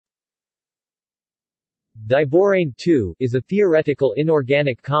Diborane 2 is a theoretical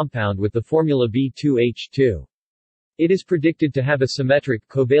inorganic compound with the formula B2H2. It is predicted to have a symmetric,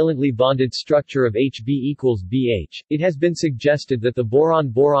 covalently bonded structure of Hb equals BH. It has been suggested that the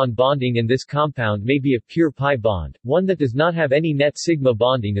boron-boron bonding in this compound may be a pure pi bond, one that does not have any net sigma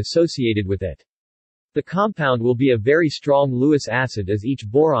bonding associated with it. The compound will be a very strong Lewis acid as each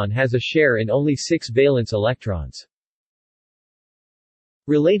boron has a share in only 6 valence electrons.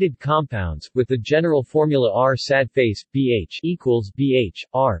 Related compounds, with the general formula R sad face, BH equals BH,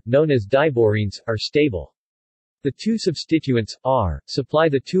 R, known as diborenes, are stable. The two substituents, R, supply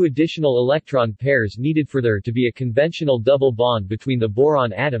the 2 additional electron pairs needed for there to be a conventional double bond between the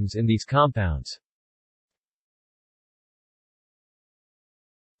boron atoms in these compounds.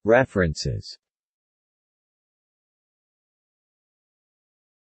 References